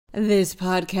This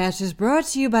podcast is brought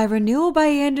to you by Renewal by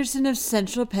Andersen of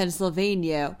Central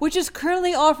Pennsylvania, which is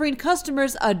currently offering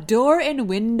customers a door and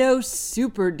window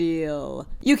super deal.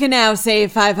 You can now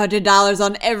save $500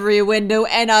 on every window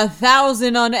and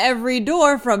 $1,000 on every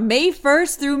door from May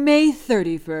 1st through May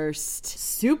 31st.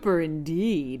 Super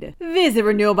indeed. Visit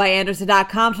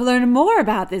renewalbyandersen.com to learn more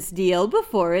about this deal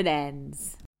before it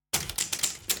ends.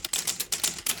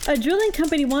 A drilling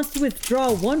company wants to withdraw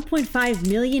 1.5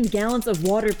 million gallons of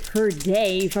water per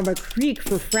day from a creek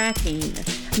for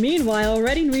fracking. Meanwhile,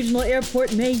 Reading Regional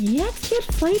Airport may yet get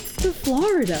flights to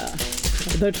Florida.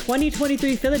 The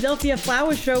 2023 Philadelphia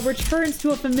Flower Show returns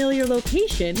to a familiar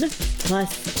location.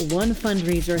 Plus, one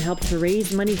fundraiser helped to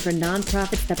raise money for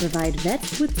nonprofits that provide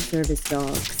vets with service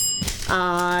dogs.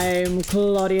 I'm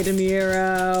Claudia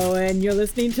DeMiro, and you're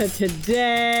listening to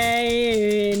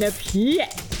Today in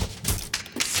PA.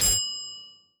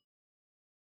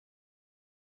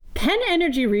 Penn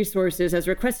Energy Resources has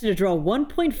requested to draw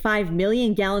 1.5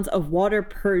 million gallons of water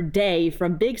per day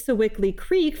from Big Sewickley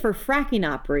Creek for fracking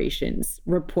operations,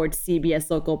 reports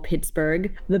CBS Local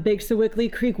Pittsburgh. The Big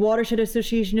Sewickley Creek Watershed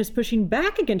Association is pushing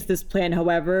back against this plan,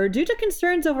 however, due to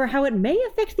concerns over how it may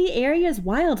affect the area's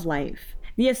wildlife.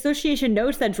 The association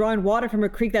notes that drawing water from a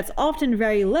creek that's often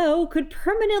very low could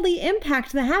permanently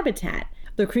impact the habitat.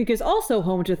 The creek is also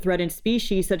home to threatened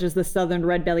species such as the southern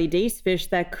red-bellied dacefish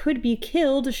that could be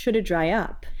killed should it dry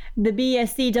up. The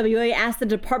BSCWA asked the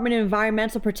Department of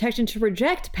Environmental Protection to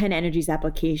reject Penn Energy's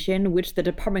application, which the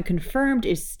department confirmed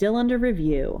is still under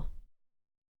review.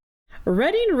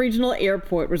 Reading Regional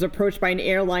Airport was approached by an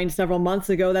airline several months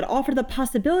ago that offered the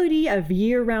possibility of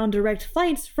year-round direct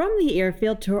flights from the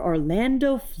airfield to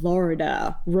Orlando,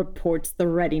 Florida, reports the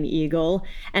Reading Eagle,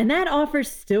 and that offer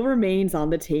still remains on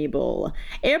the table.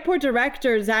 Airport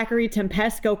Director Zachary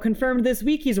Tempesco confirmed this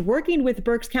week he's working with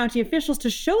Berks County officials to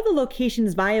show the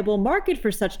location's viable market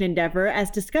for such an endeavor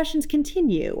as discussions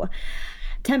continue.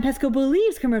 Tempesco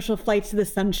believes commercial flights to the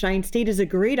Sunshine State is a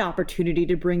great opportunity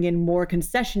to bring in more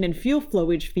concession and fuel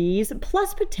flowage fees,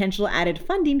 plus potential added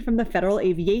funding from the Federal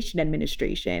Aviation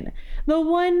Administration. The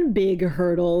one big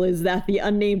hurdle is that the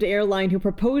unnamed airline who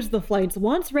proposed the flights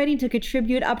wants Reading to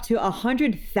contribute up to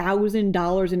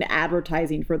 $100,000 in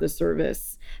advertising for the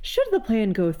service. Should the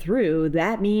plan go through,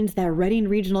 that means that Reading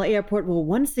Regional Airport will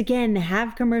once again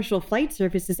have commercial flight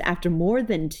services after more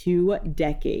than 2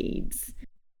 decades.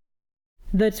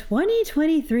 The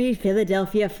 2023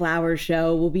 Philadelphia Flower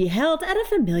Show will be held at a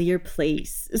familiar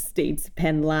place, states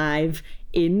Penn Live,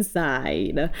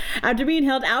 inside. After being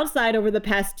held outside over the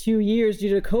past 2 years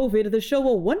due to COVID, the show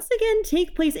will once again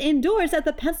take place indoors at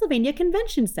the Pennsylvania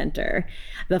Convention Center.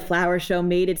 The Flower Show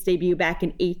made its debut back in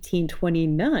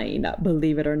 1829,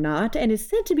 believe it or not, and is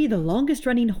said to be the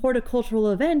longest-running horticultural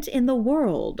event in the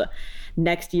world.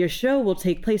 Next year's show will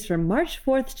take place from March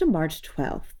 4th to March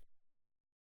 12th.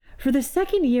 For the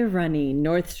second year running,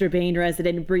 North Strabane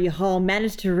resident Bree Hall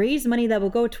managed to raise money that will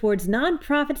go towards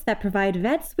nonprofits that provide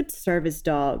vets with service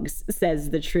dogs, says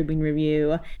the Tribune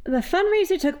Review. The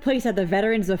fundraiser took place at the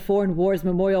Veterans of Foreign Wars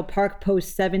Memorial Park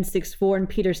Post 764 in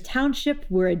Peters Township,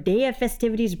 where a day of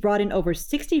festivities brought in over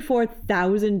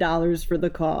 $64,000 for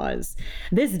the cause.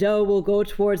 This dough will go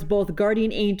towards both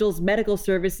Guardian Angels Medical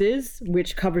Services,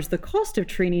 which covers the cost of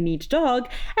training each dog,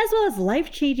 as well as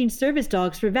life-changing service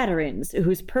dogs for veterans,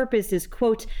 whose purpose is,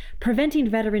 quote, preventing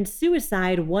veteran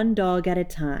suicide one dog at a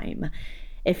time.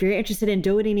 If you're interested in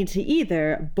donating to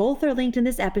either, both are linked in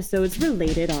this episode's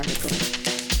related article.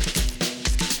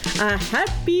 A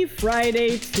happy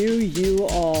Friday to you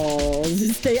all.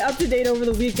 To stay up to date over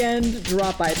the weekend,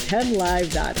 drop by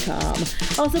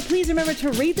PennLive.com. Also, please remember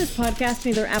to rate this podcast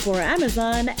in either Apple or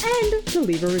Amazon and to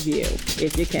leave a review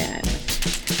if you can.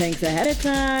 Thanks ahead of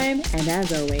time, and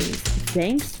as always,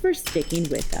 thanks for sticking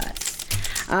with us.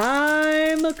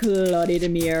 I'm Claudia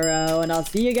DeMiro, and I'll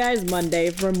see you guys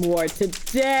Monday for more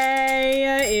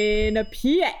Today in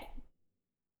PA.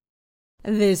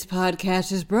 This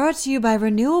podcast is brought to you by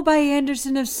Renewal by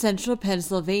Andersen of Central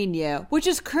Pennsylvania, which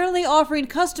is currently offering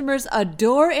customers a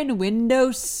door and window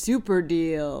super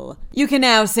deal. You can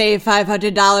now save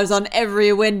 $500 on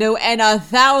every window and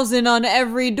 $1,000 on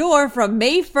every door from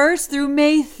May 1st through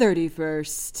May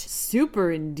 31st.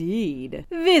 Super indeed.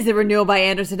 Visit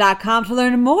renewalbyandersen.com to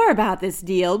learn more about this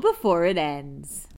deal before it ends.